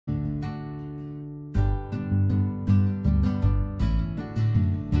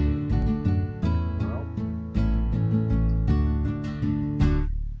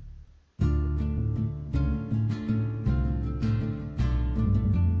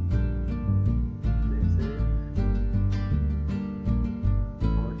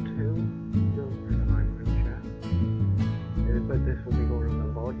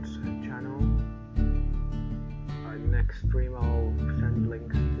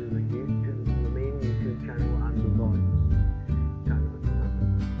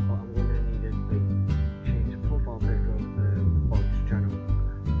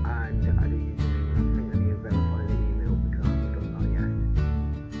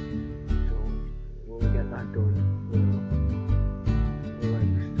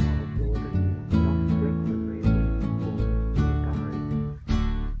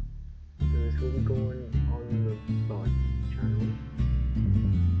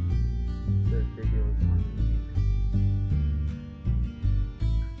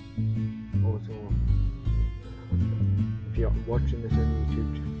watching this on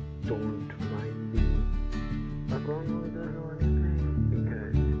YouTube, just don't mind the background noises or anything,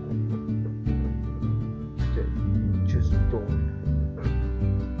 because just don't.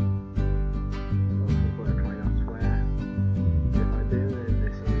 I'm going to try not to swear. If I do, then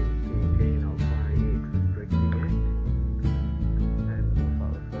this is PG and I'll try to restrict it. And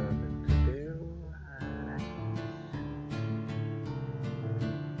without further ado,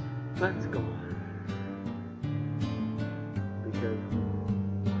 let's go.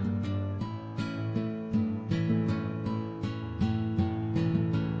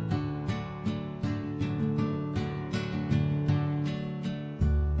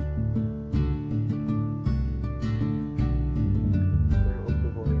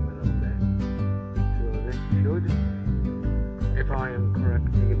 Because if I am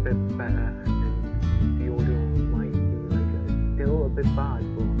correct, be a bit better, and the audio might be like still a bit bad,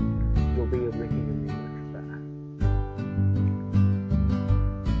 but you'll be able to hear me much better.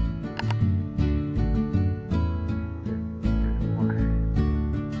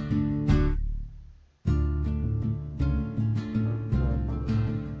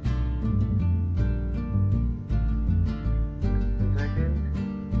 One second.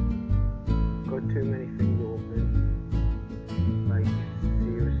 Got too many things open.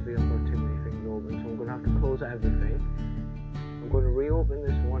 Seriously, I've got too many things open, so I'm going to have to close everything. I'm going to reopen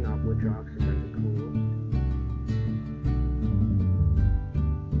this one up, which I accidentally closed.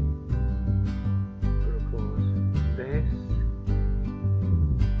 I'm going to close this,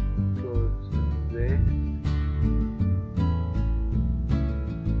 close this,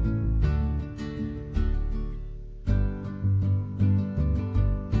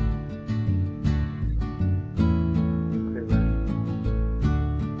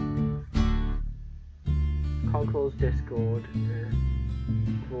 I'll close Discord,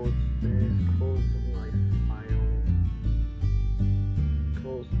 close this, close my file,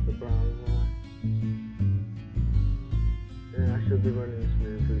 close the browser, and I should be running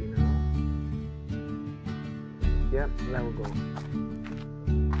smoothly now. Yep, there we go.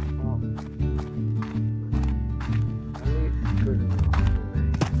 Well, at least good enough for me.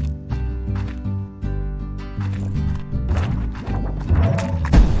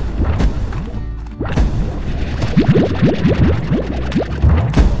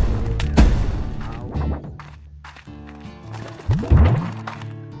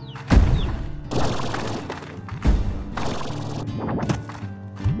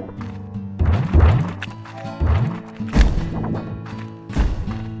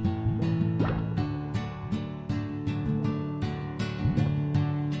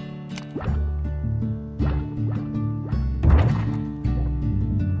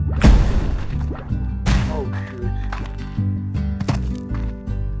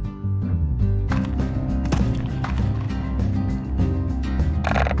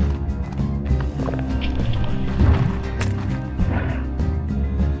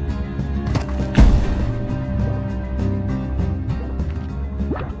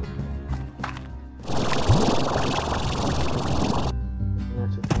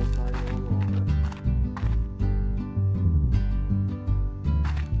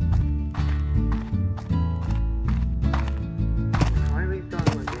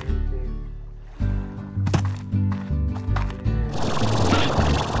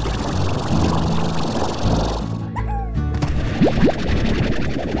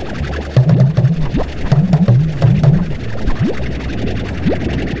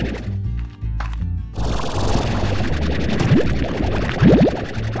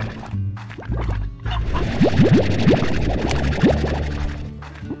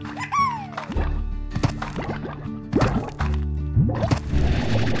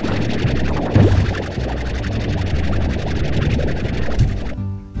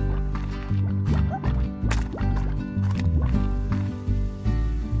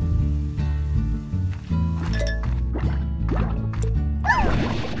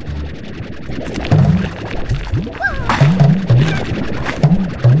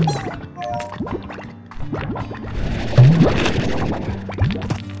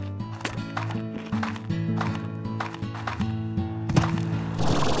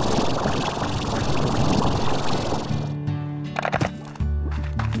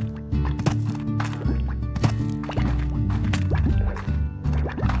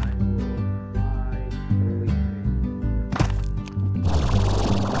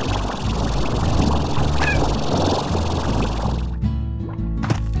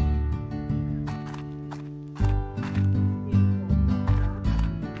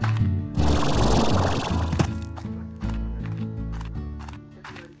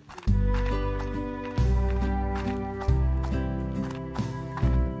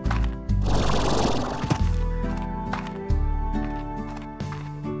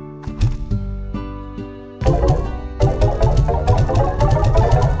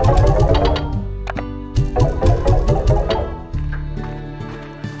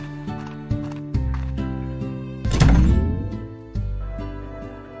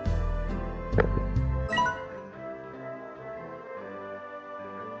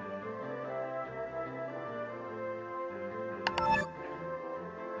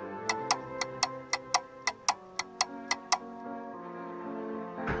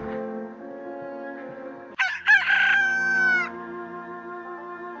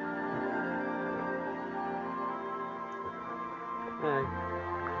 Hi.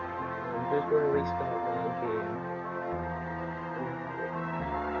 I'm just going to restart my game.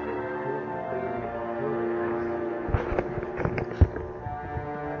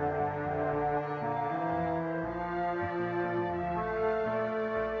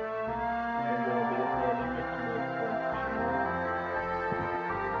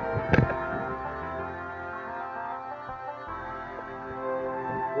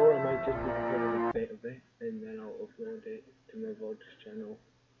 Or I might just record a bit of it and then I'll upload it to my VODs channel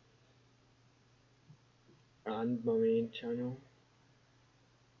and my main channel.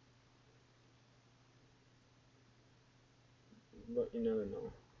 But you never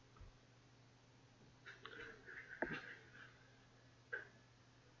know.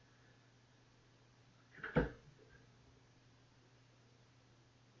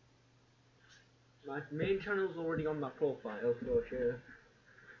 My main channel's already on my profile, so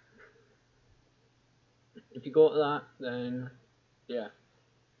if you go to that, then yeah.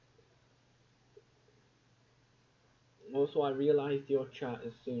 Also, I realised your chat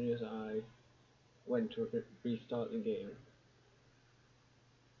as soon as I went to restart the game.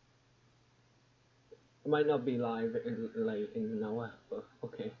 I might not be live in an hour, but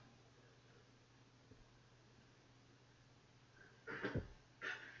okay.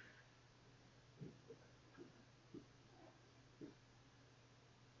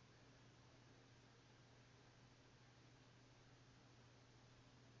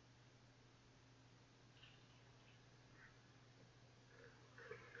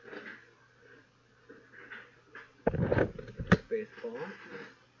 Baseball.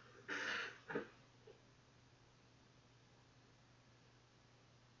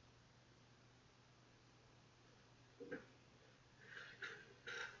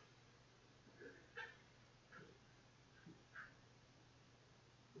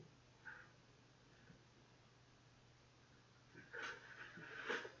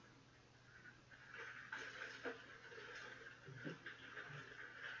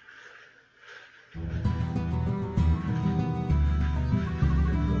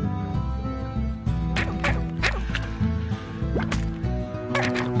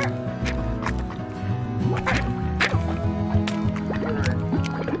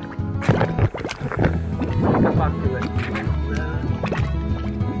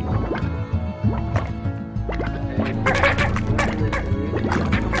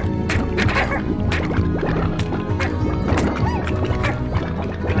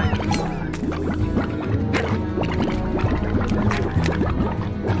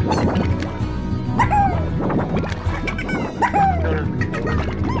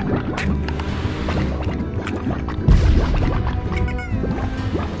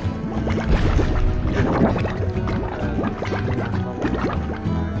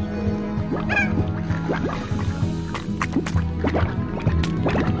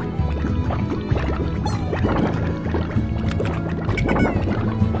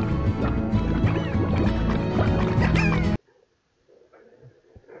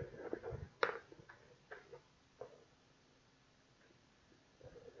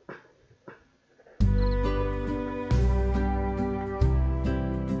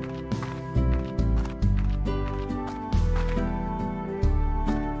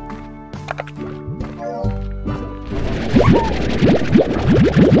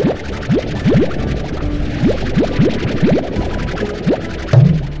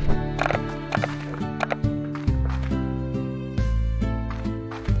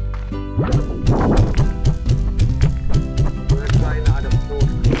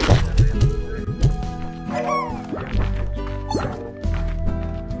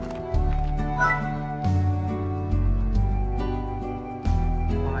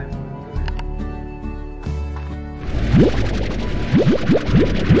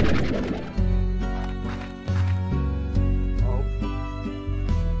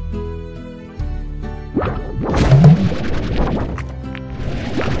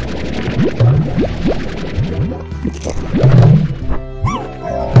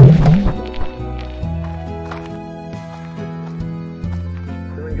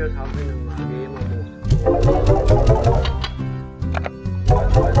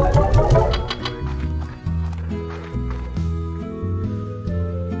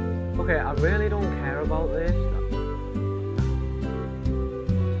 Okay, I really don't care about this. I've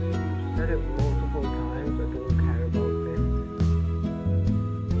said it multiple times, I don't care about this.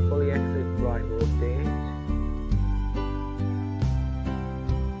 Fully exit right update.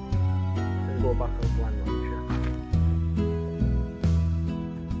 And go back on Plan Launcher.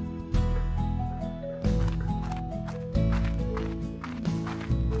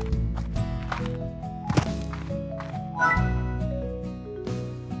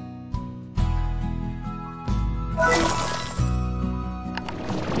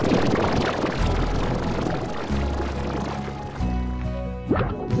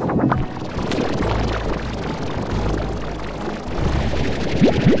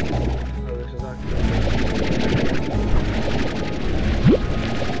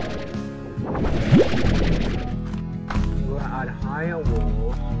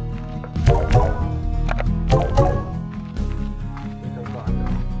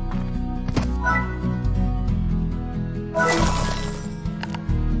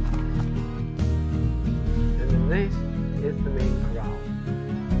 is the main corral.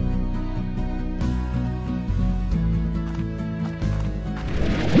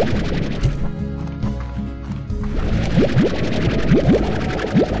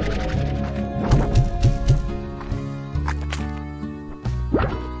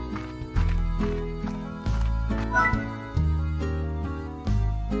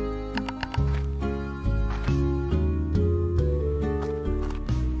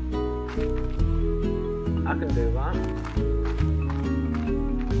 I can do that.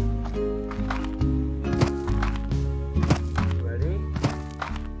 Ready?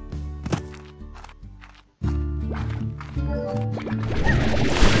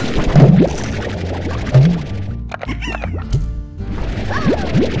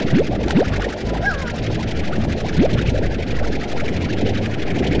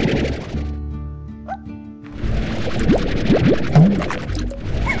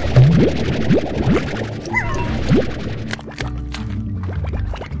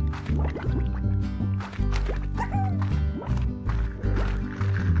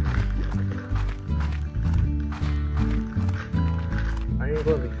 I'm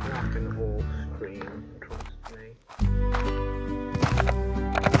going to be snapping the whole screen, trust me.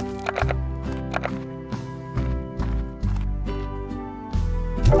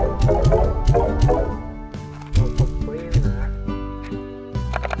 I'll put 3 in there.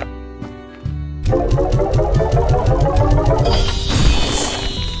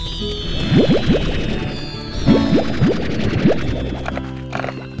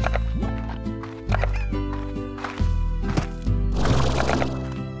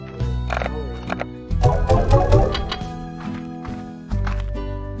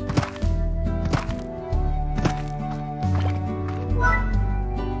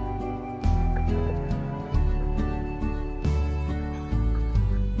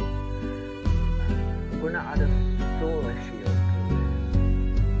 I'm going to add a solar shield to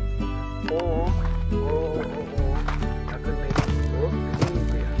this. Or I could make it look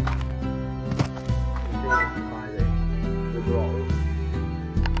easier by the glow,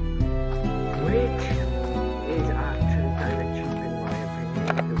 which is actually kind of cheap in my opinion,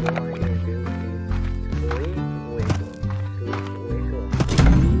 because all I'm going to do is wake up.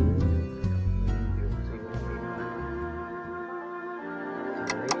 You'll see what I mean by that.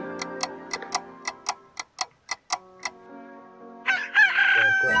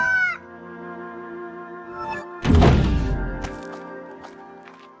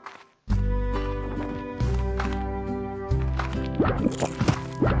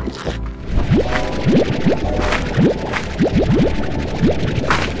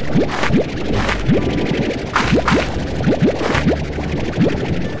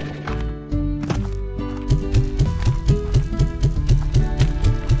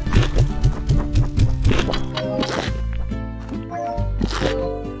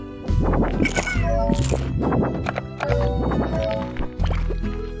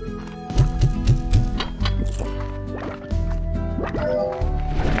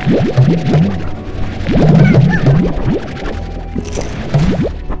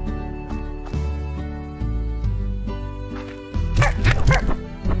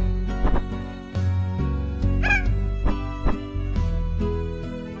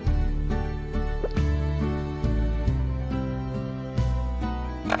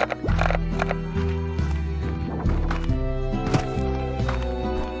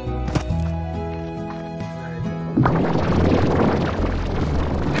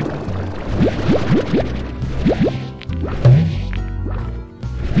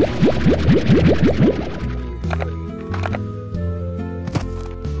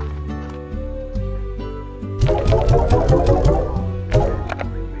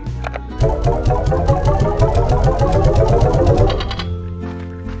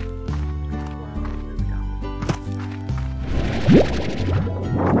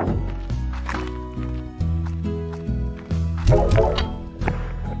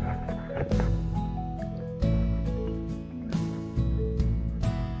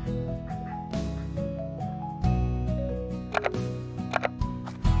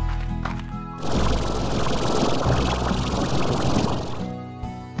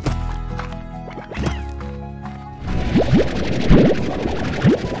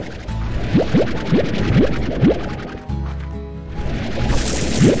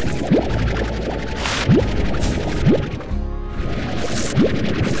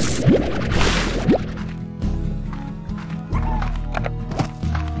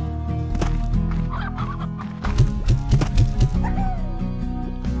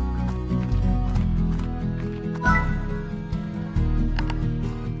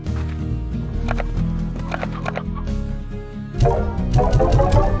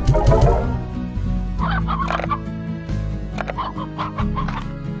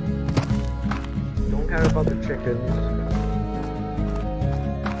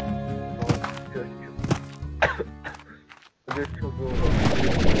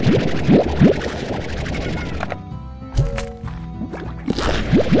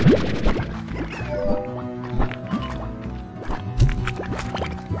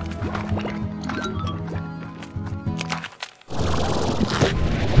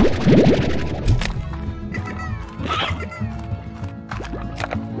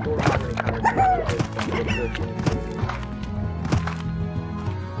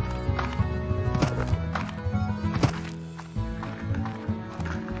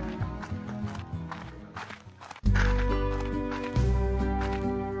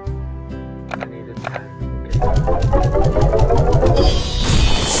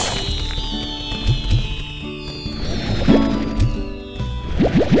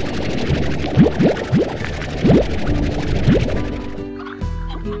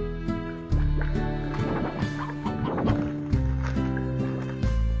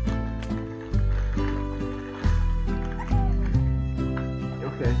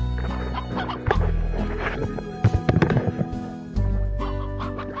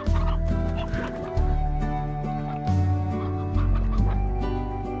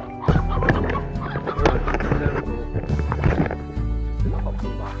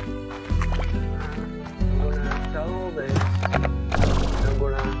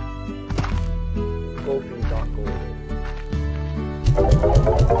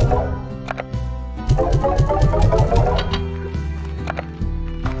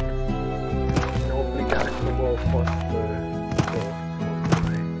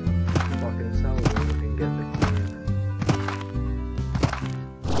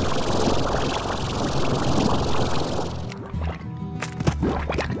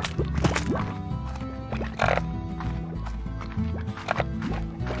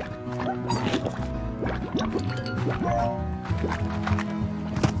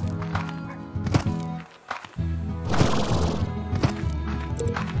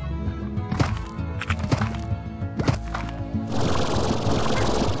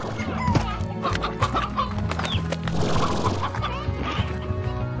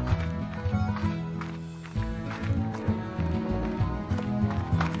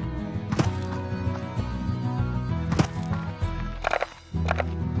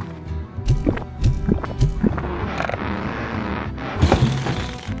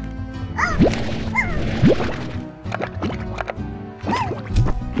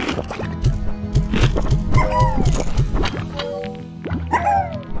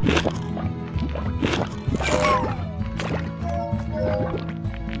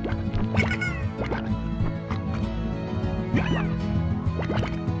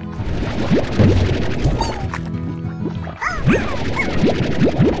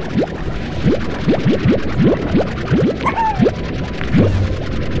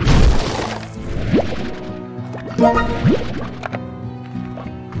 Right,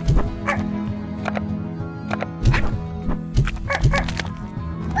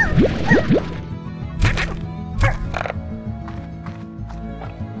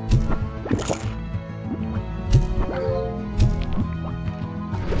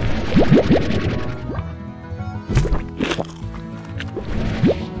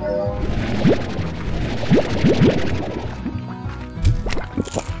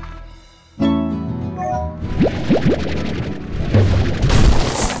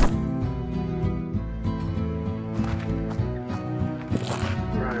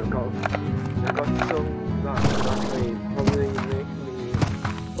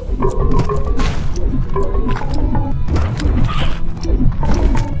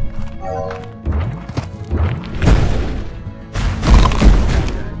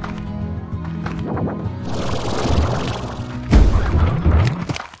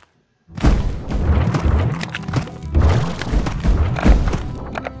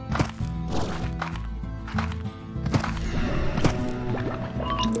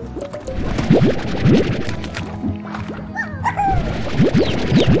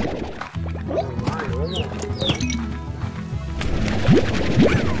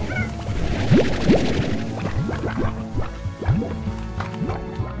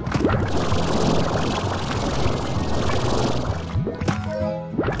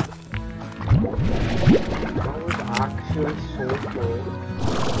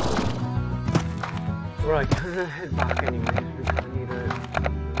 I'm gonna head back anyways because I need to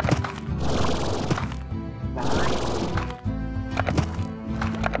buy.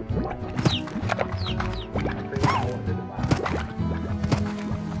 I think I wanted to buy.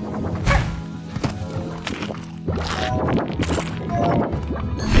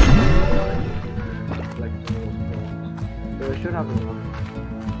 Like some more spawns. So I should have enough.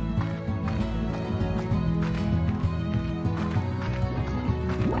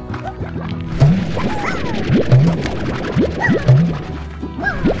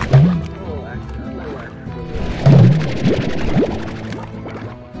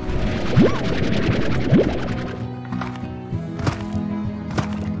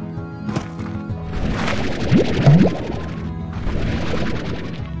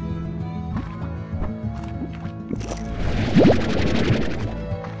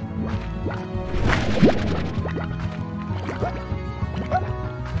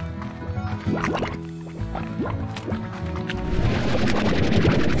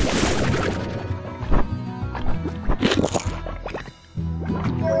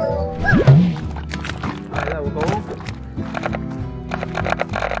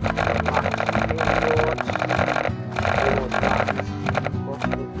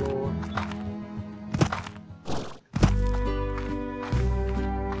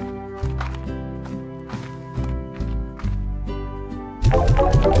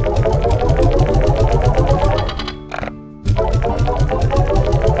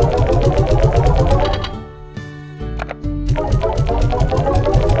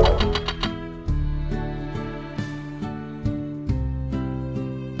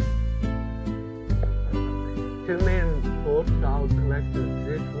 Two main boats I'll collect is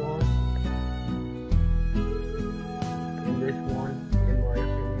this one and this one, in my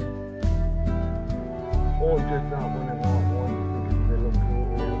opinion. Or just that one and that one because they look cool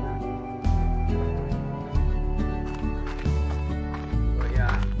together. But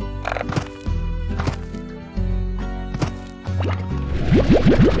yeah.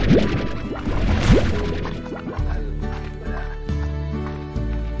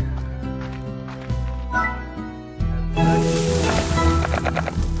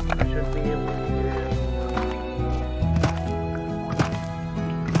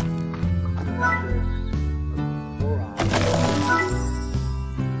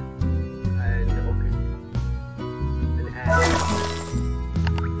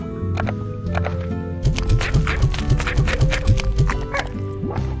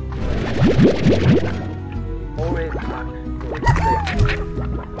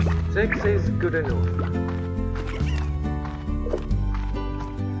 Six is good enough.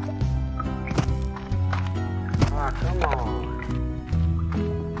 Ah, come on.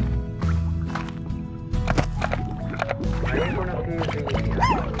 I ain't gonna fuse these yet.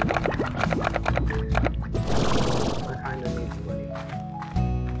 I kinda need to wait.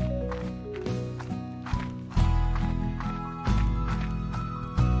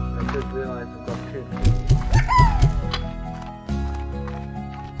 I just realized I've got 2 keys.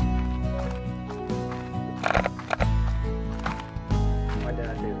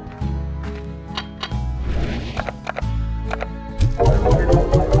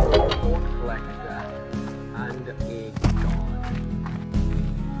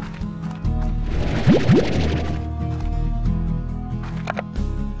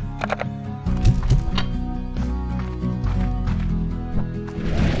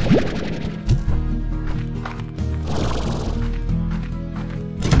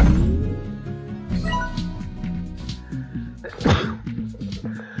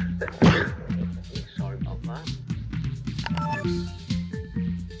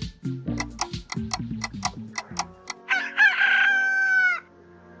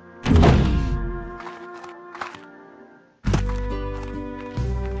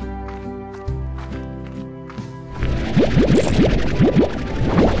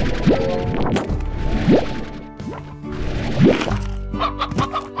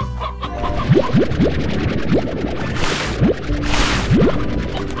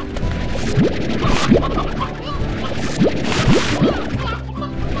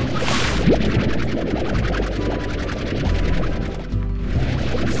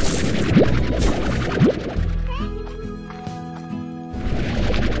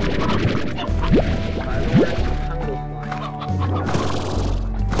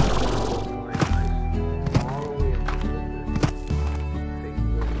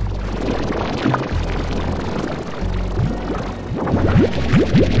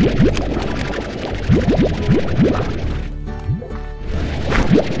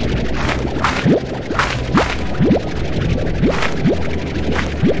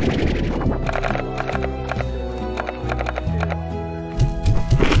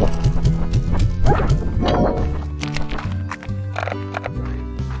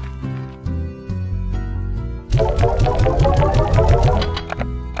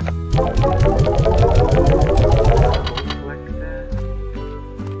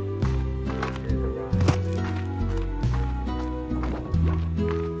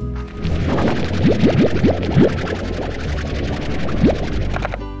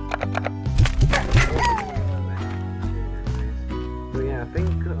 yeah, I think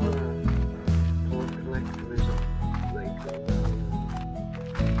Port Collector is like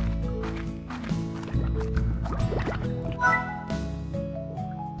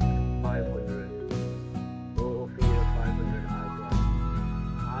 500. We'll feed her 500 as well.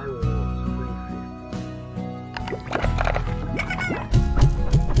 I will 350.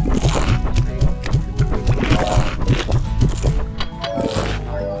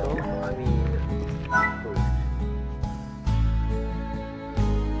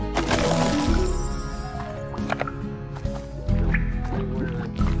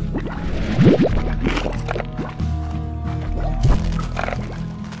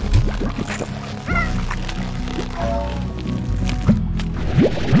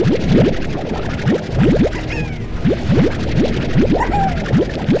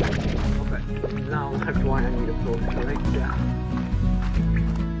 Now that's why I need a Port Collector.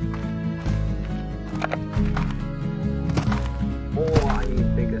 Or I need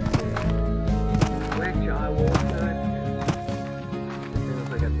bigger things, which I will purchase as soon as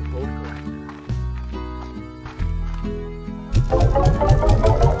I get the Port Collector.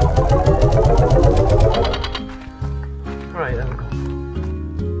 Right, there we go.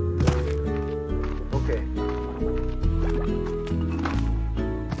 Okay.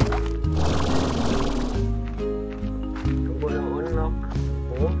 I'm going to unlock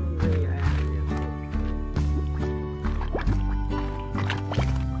both of the areas.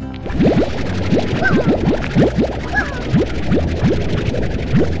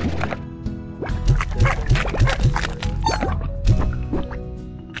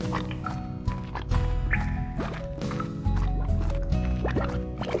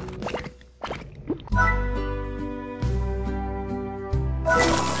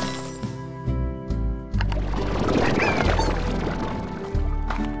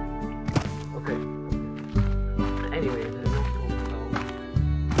 Okay. Anyway, there's no talk about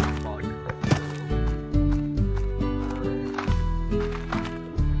bod.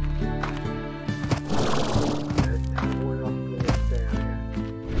 We're off to this area.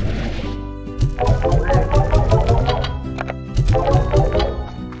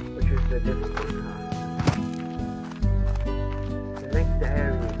 Which is the difficult part. The next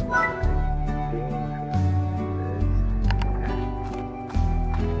area is dangerous.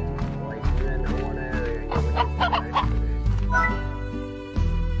 Like you're in one area and you're looking for an accident.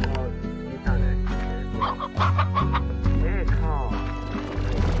 Well, you can't accident. Hey, car.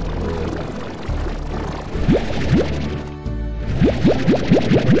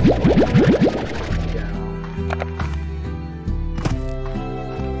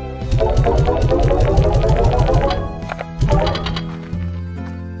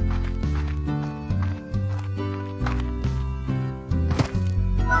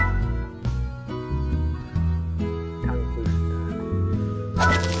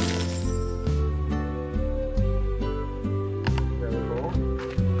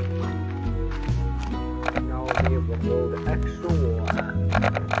 Hold extra water.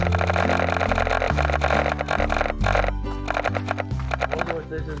 Also, if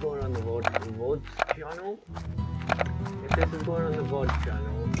this is going on the VOD channel, if this is going on the VOD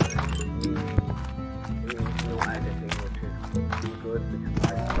channel, then it means no editing, which is good because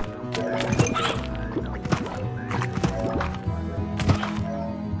I don't know good editing and I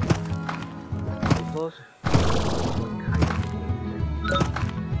will because kind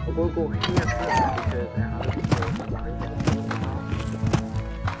of we'll go here first because it has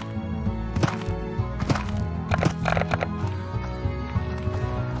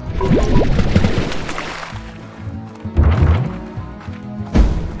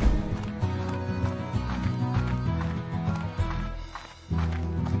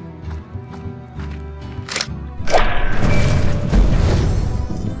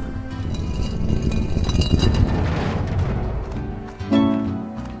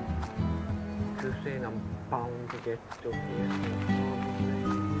I'm bound to get stuck here.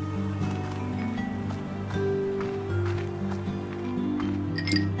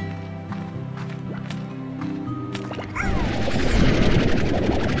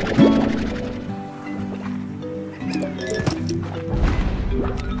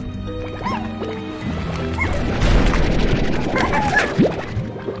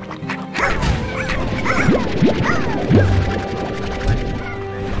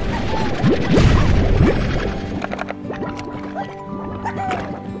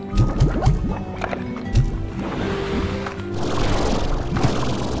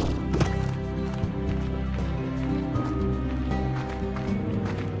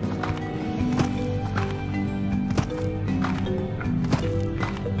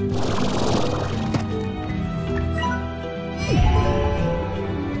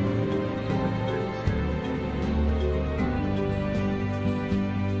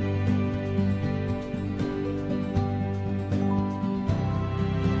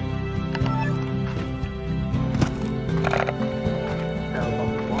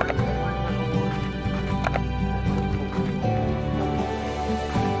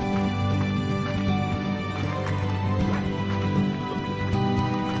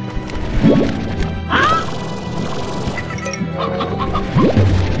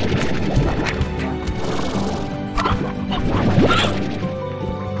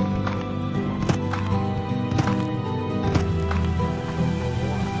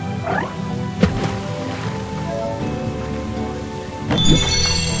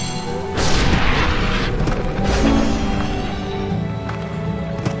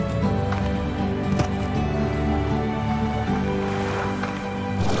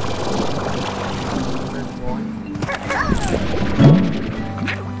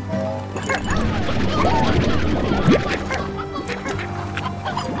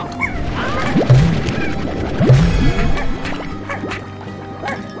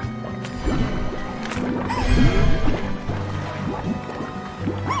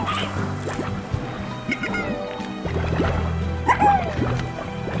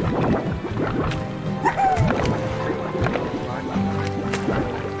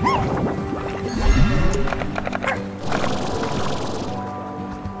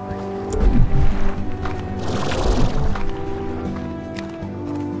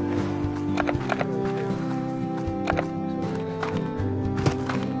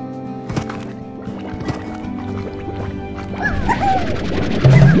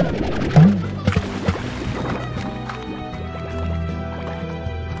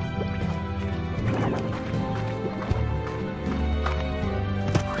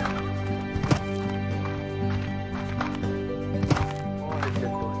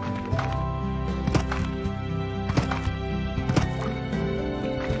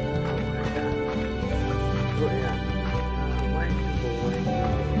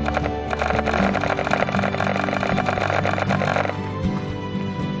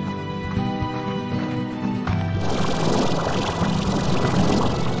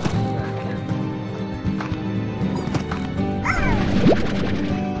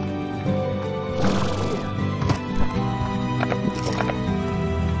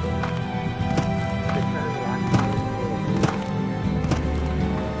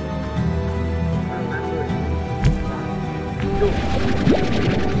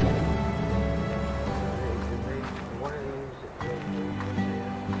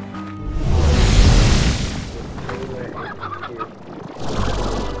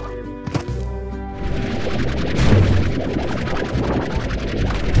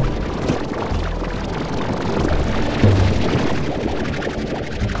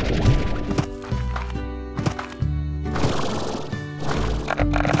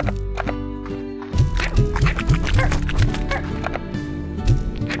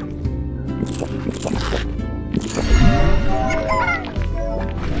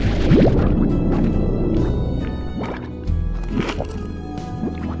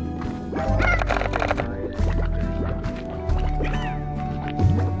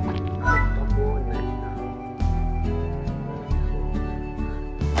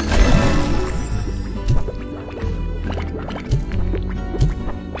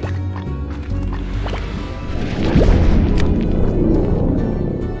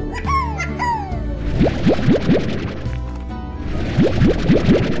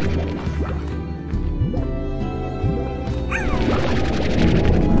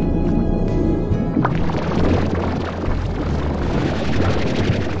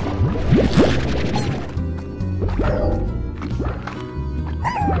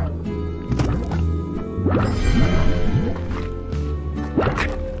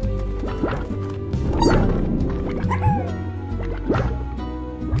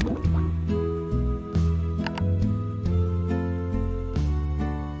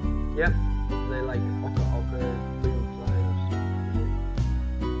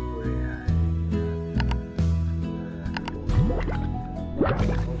 Also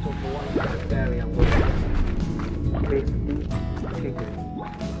for one kind of berry, I'm going to 50 chicken.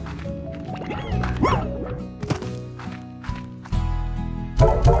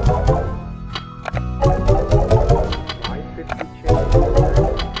 50 chicken.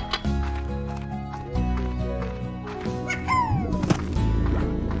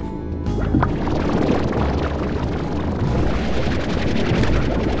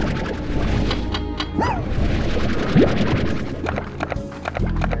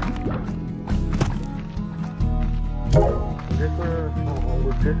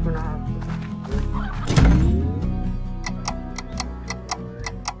 Just gonna have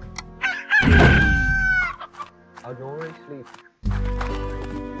I don't really sleep.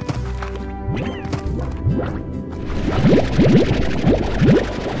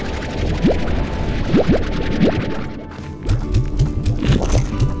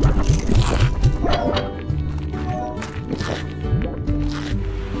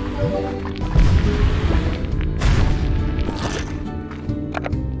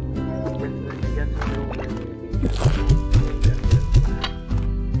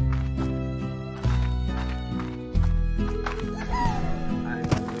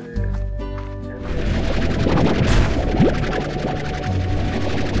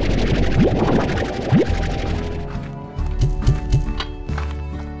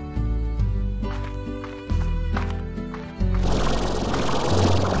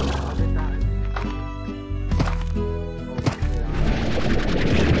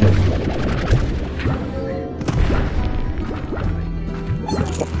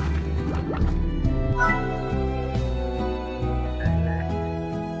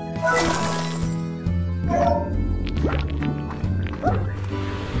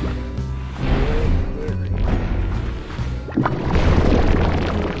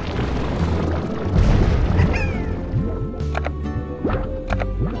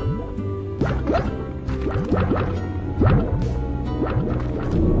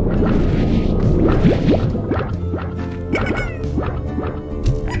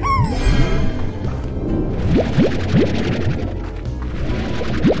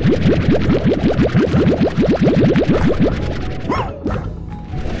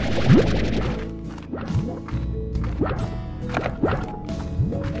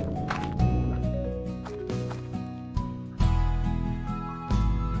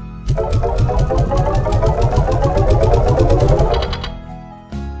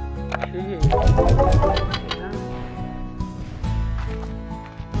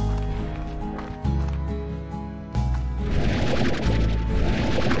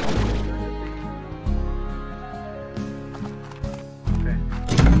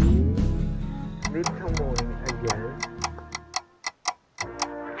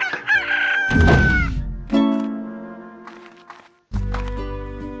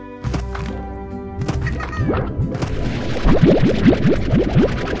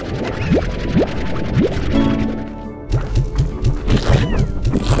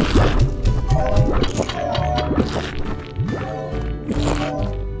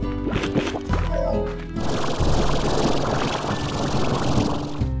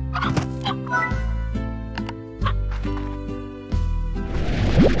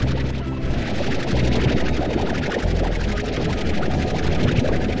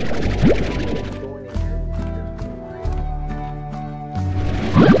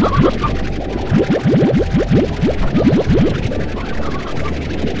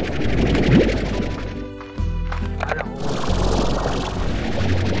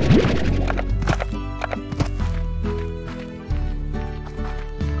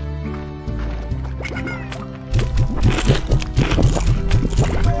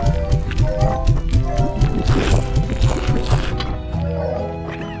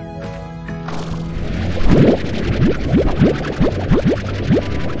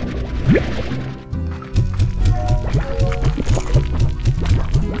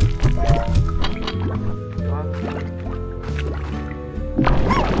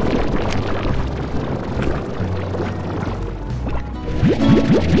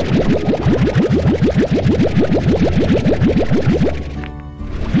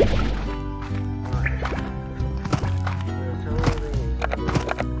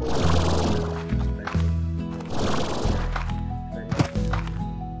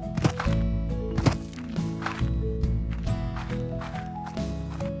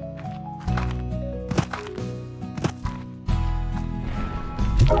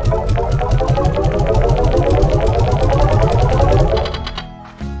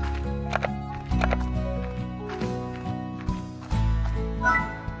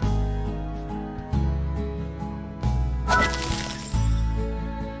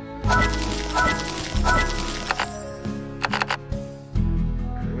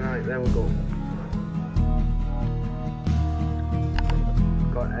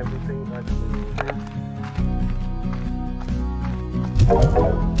 got everything but the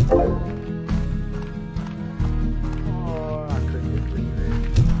or I could just leave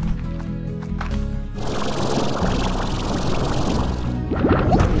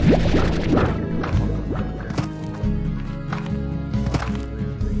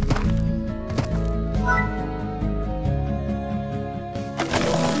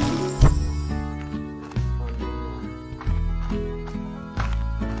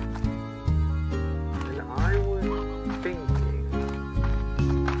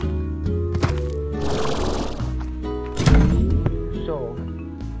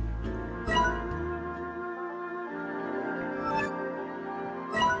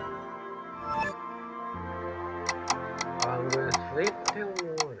I'm gonna sleep till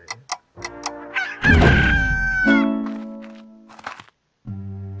morning.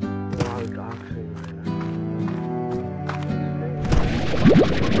 Wow, doxing right now.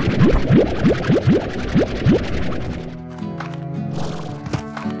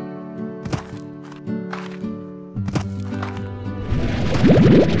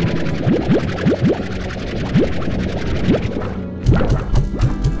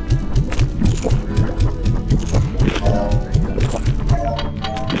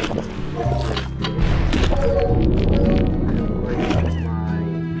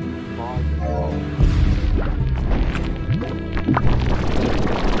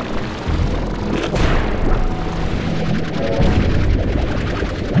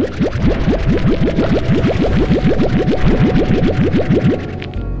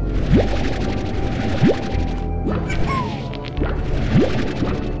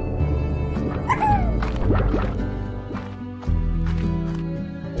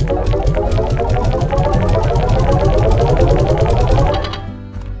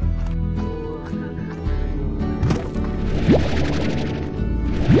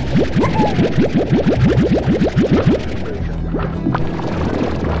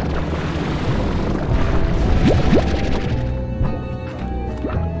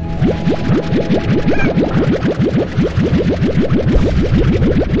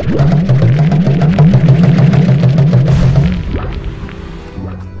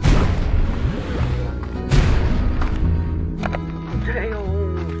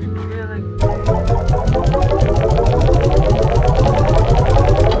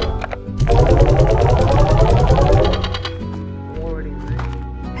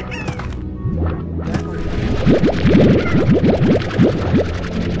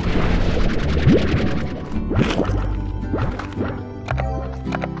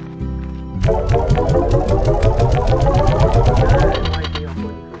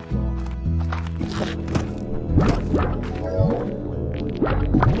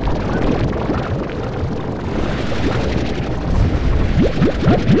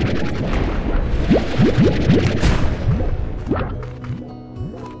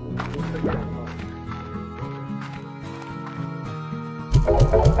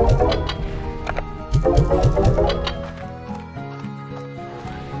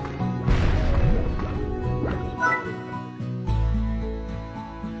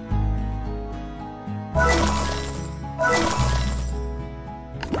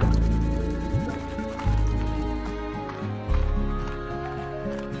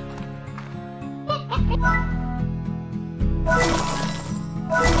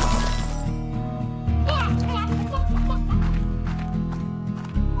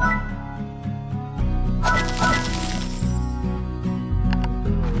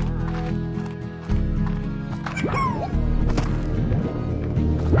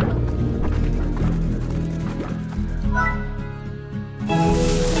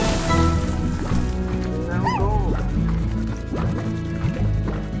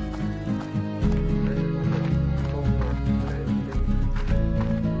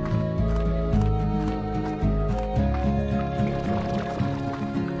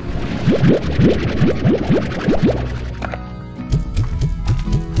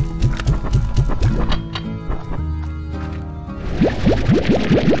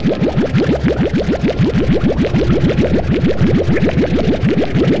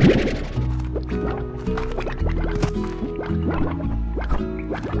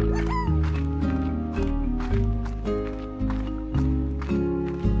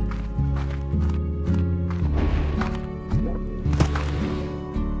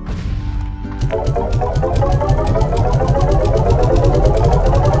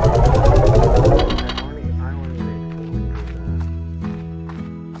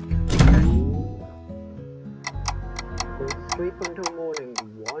 Sleep until morning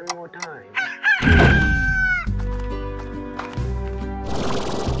one more time.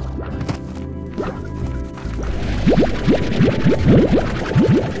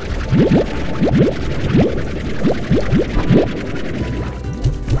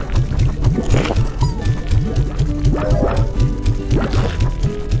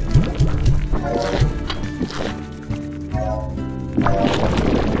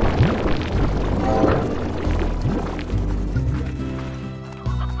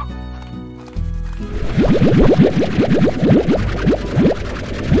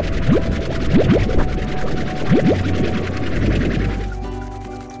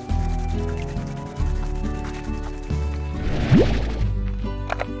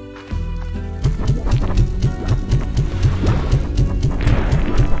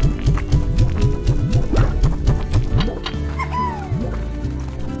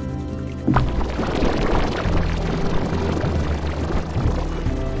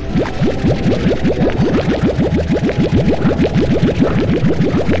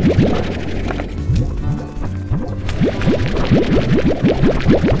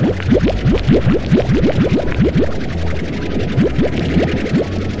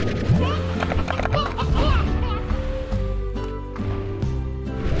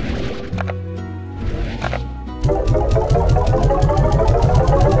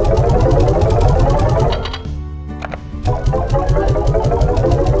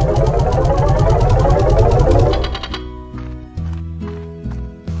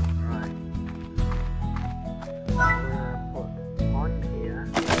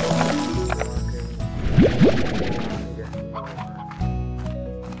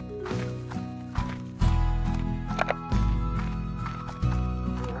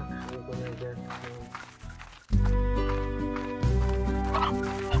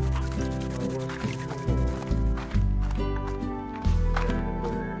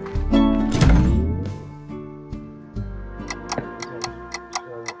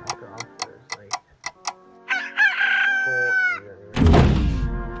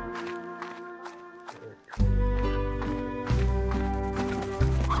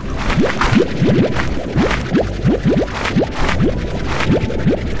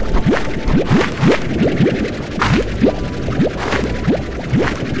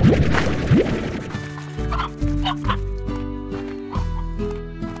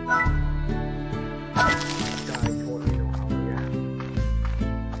 totally know how, yeah.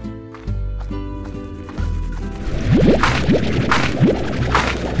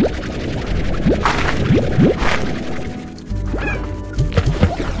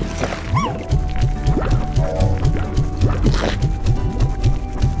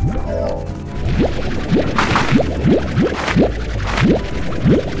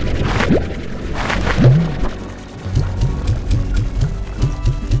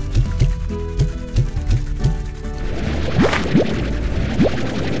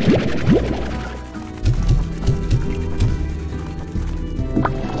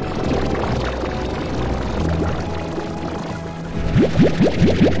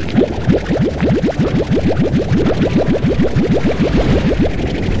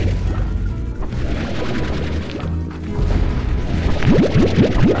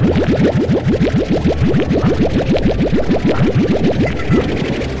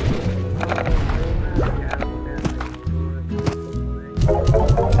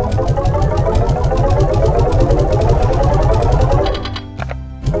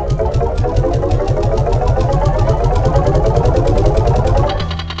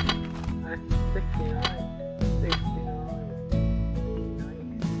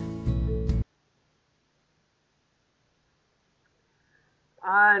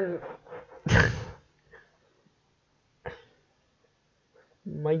 And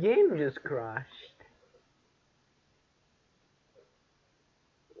my game just crashed.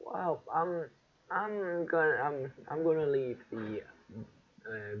 Well, I'm gonna leave the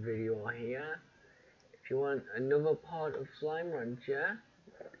video here. If you want another part of Slime Rancher,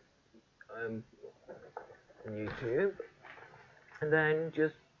 on YouTube, and then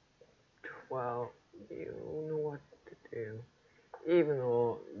just, well, you know what to do. Even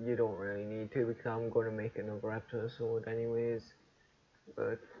though you don't really need to, because I'm gonna make another episode anyways.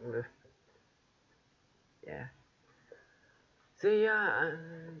 But yeah. So yeah,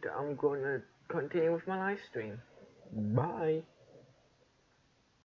 and I'm gonna continue with my live stream. Bye.